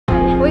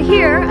We're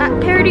here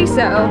at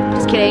Paradiso.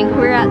 Just kidding.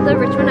 We're at the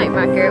Richmond Night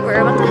Market.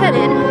 We're about to head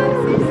in.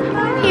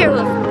 Here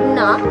with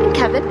Nah and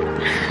Kevin.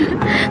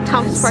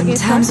 Tom's parking.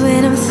 Sometimes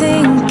when I'm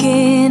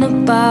thinking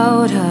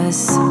about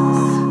us,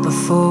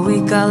 before we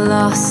got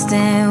lost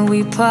and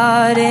we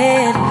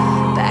parted,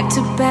 back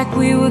to back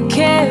we would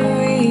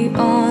carry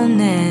on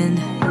and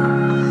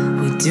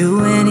we'd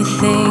do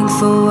anything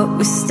for what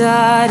we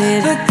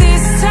started. But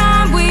this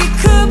time we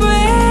could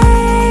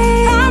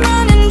break. I'm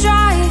running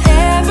dry,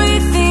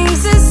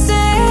 everything's the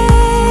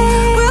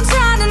same. We'll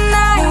try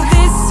tonight, but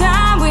this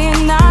time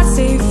we're not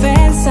safe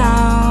and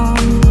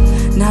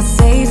sound. Not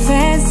safe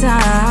and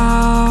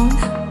sound.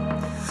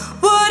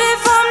 What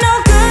if I'm no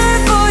good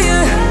for you?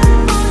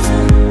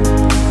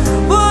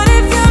 What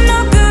if you're no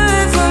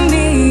good for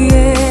me?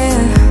 Yeah.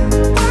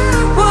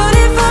 What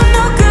if I'm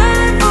no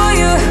good for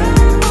you?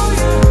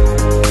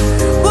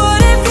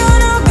 What if you're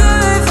no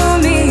good for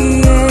me?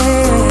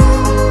 Yeah.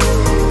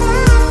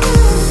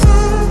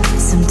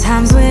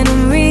 Sometimes when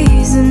I'm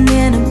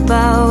reasoning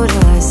about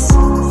us, I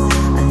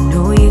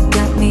know you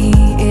got me,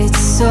 it's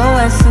so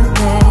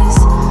effortless.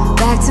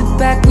 Back to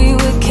back we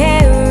would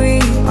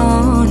carry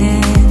on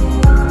and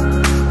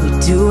we'd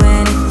do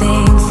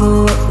anything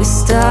for what we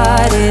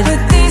started.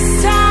 But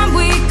this time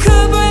we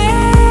could break.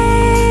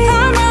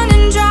 I'm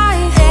running dry,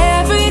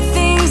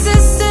 everything's the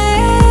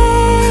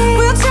same.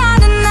 We'll try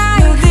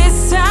tonight, but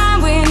this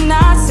time we're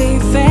not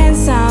safe and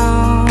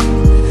sound.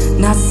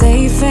 Not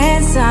safe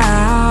and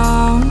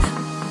sound.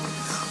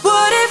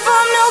 What if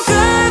I'm no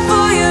good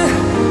for you?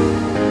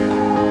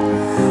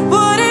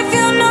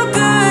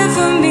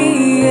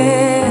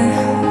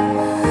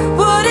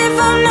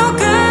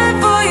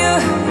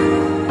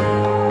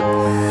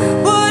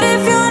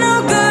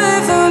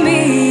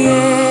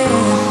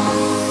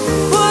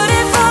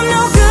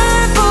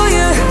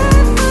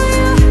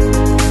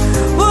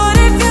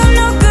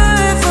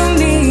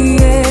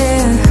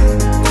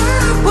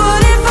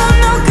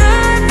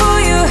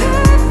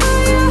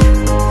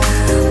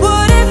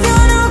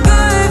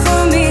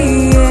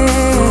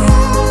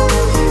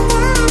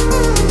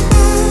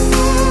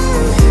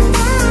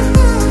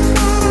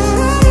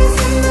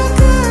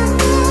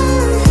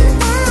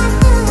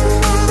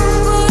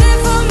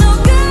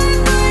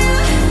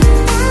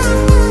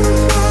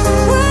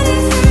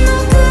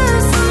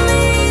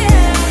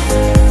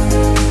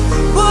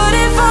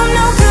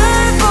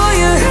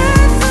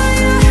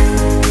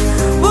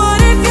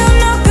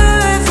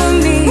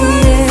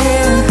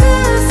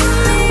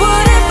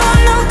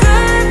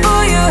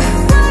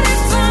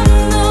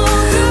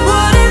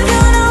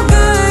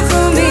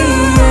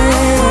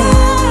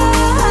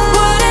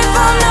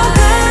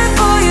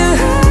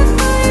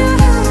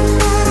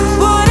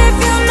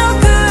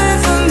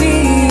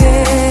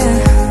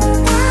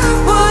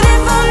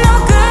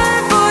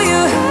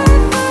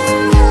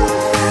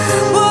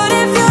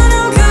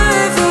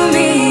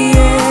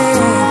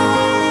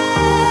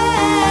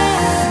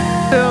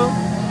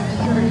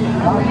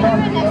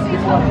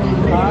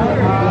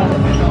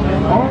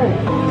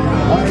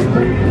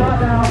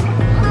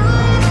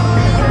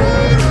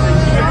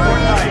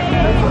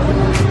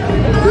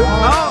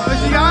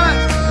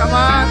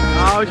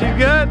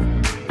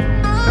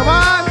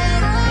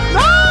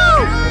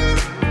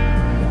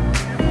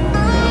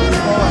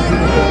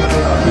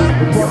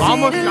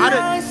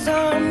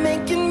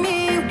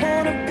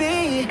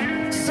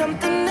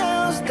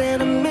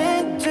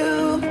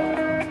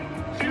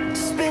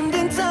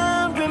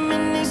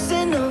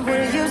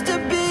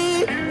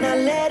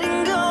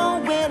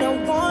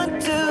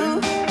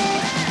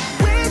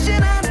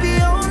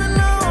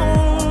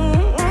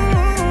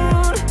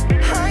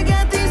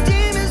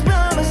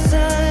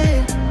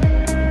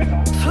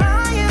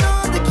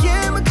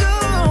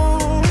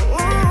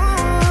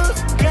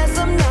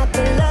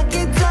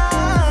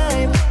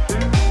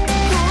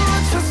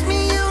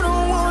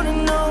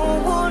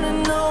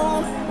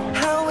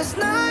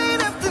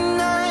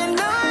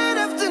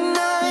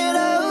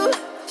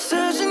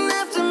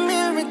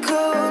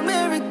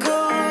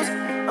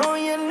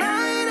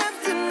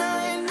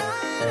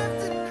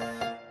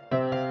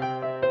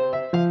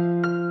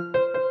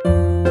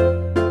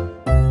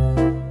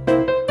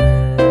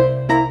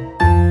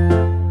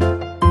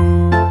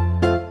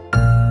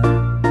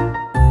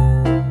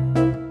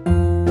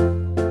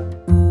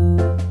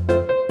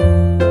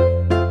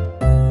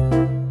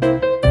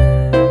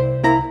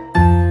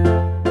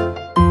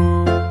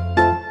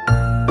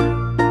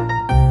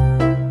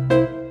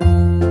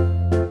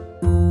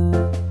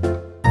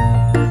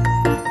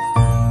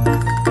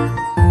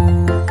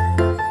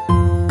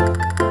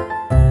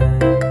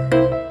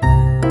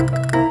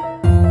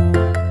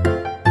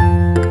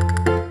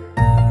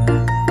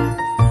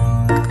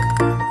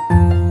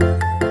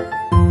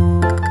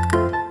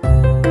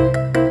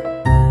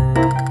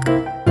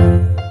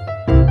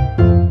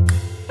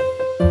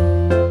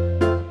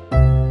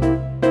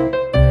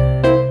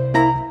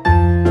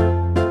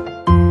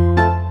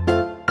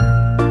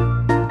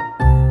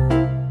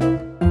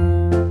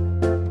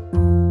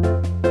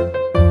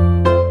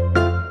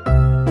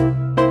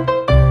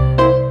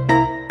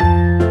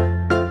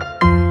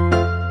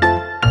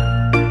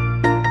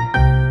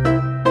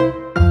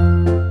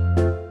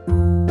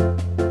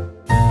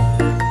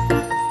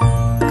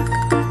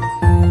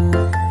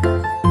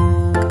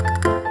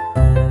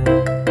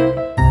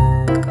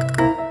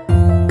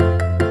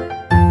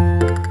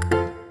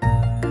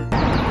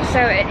 So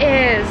it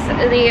is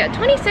the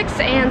 26th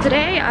and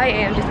today I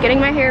am just getting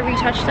my hair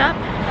retouched up.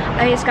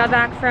 I just got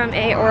back from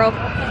a oral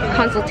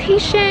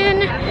consultation,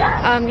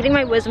 getting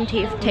my wisdom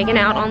teeth taken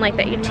out on like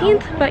the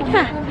 18th, but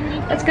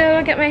yeah, let's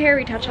go get my hair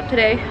retouched up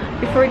today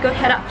before we go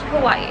head up to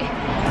Hawaii.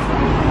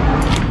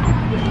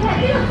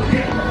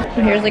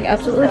 My hair's like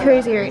absolutely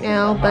crazy right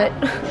now, but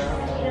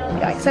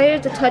yeah,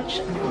 excited to touch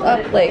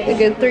up like a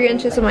good 3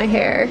 inches of my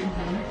hair.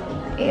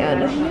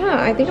 And yeah,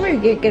 I think I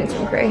might be getting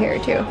some gray hair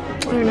too.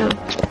 I don't know.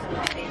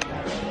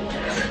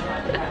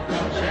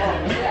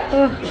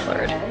 Oh,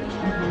 Lord.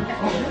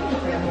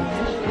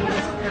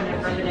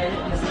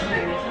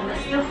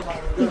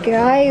 You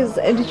guys,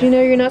 did you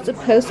know you're not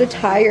supposed to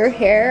tie your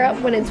hair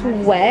up when it's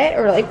wet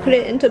or like put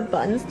it into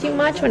buns too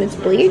much when it's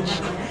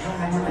bleached?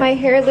 My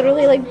hair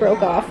literally like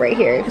broke off right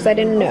here because I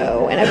didn't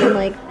know, and I've been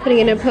like putting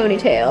it in a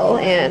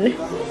ponytail and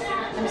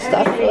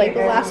stuff for like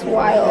the last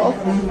while.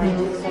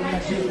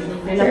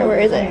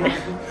 Where is it?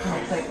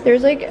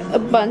 There's like a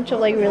bunch of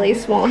like really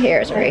small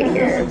hairs right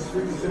here.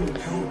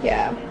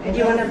 Yeah,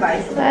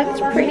 that's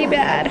pretty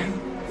bad.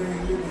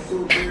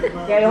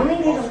 Yeah, I only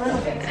need a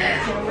little bit.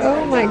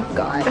 Oh my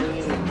god.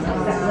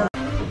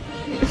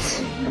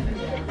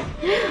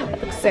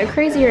 It looks so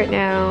crazy right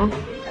now.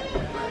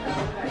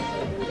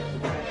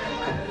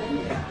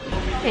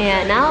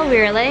 And now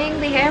we're laying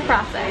the hair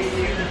process.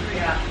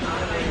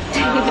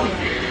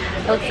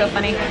 That looks so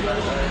funny.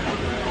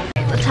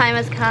 The time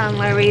has come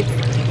where we're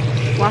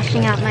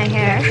washing out my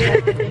hair.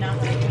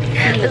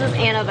 This is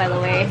Anna, by the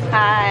way.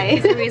 Hi.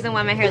 It's the reason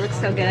why my hair looks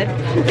so good.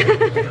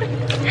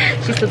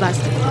 She's the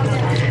best.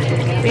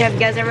 If you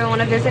guys ever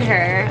want to visit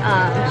her,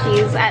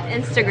 she's at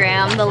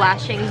Instagram, the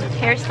Lashing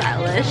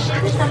Hairstylist.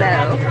 So,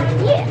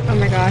 yeah. Oh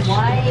my gosh.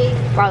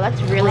 Wow,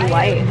 that's really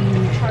white.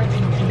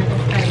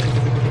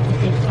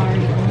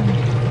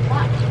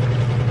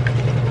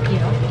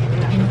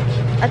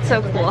 That's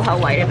so cool how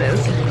white it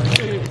is.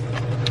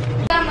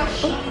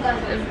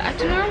 Back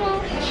to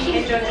normal.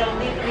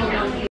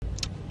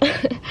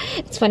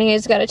 It's funny, I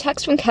just got a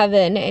text from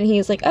Kevin and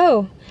he's like,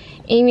 oh,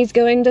 Amy's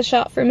going to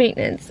shop for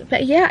maintenance.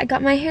 But yeah, I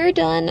got my hair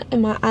done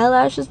and my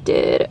eyelashes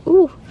did.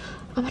 Ooh,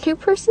 I'm a new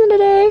person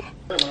today.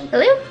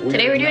 Hello,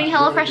 today we're doing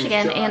HelloFresh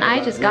again and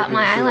I just got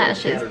my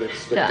eyelashes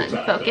done.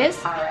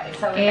 Focus.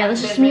 And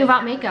this is just me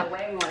about makeup.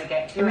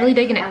 I'm really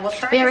digging it.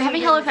 But yeah, we're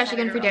having HelloFresh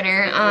again for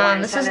dinner.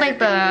 This is like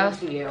the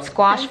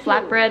squash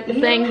flatbread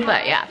thing,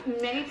 but yeah.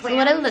 So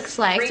what it looks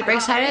like, so we're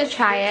excited to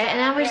try it, and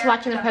now we're just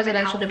watching the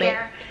presidential debate.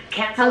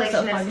 How's it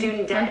so fun? I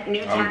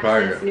haven't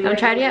tried it. Haven't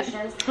tried it yet?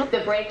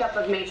 The breakup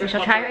of major We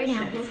shall try it right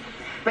now.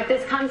 But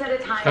this comes at a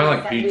time kind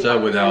of like pizza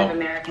without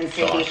Americans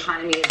say the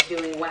economy is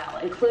doing well,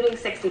 including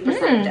 60%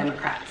 of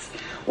Democrats.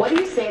 What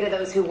do you say to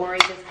those who worry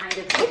this kind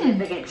of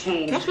significant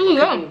change That's really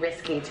could good. be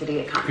risky to the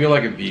I economy? feel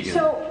like a vegan.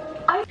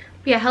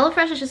 Yeah,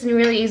 HelloFresh is just a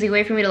really easy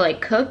way for me to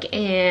like cook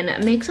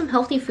and make some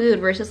healthy food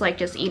versus like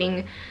just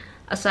eating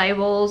acai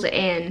bowls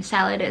and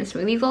salad and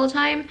smoothies all the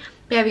time.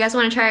 But yeah, if you guys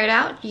want to try it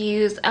out,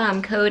 use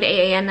code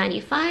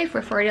AAN95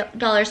 for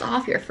 $40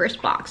 off your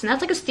first box. And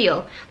that's like a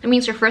steal. That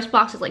means your first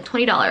box is like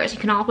 $20. You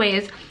can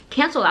always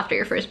cancel after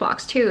your first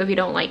box too if you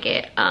don't like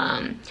it.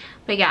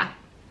 But yeah,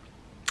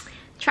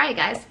 try it,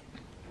 guys.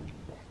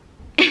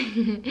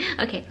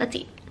 Okay, let's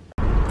eat.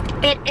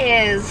 It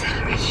is,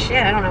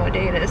 shit, I don't know what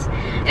day it is.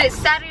 It is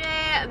Saturday,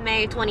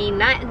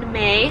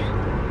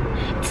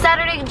 It's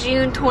Saturday,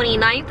 June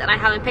 29th, and I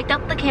haven't picked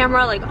up the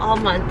camera like all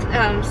month,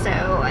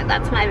 so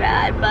that's my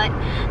bad. But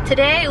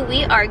today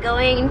we are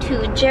going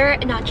to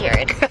Jared's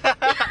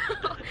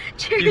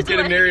He's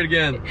getting married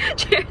again.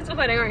 Jared's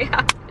wedding already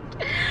happened.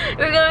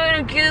 We're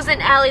going to Goose and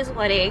Allie's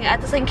wedding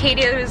at the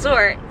Ilikeamy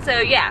Resort. So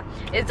yeah,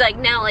 it's like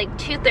now like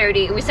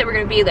 2:30. We said we're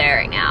gonna be there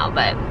right now,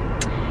 but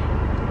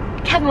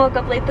Kevin woke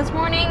up late this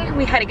morning.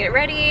 We had to get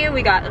ready.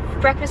 We got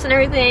breakfast and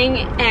everything,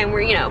 and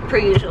we're, you know, per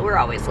usual, we're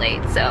always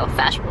late, so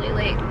fashionably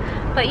late.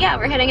 But yeah,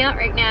 we're heading out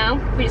right now.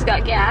 We just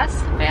got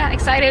gas. But yeah,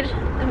 excited.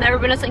 I've never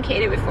been to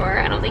Ilikeamy before.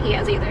 I don't think he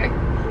has either.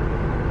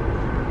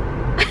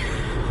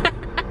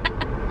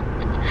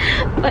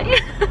 But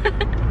yeah.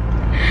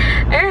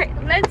 All right.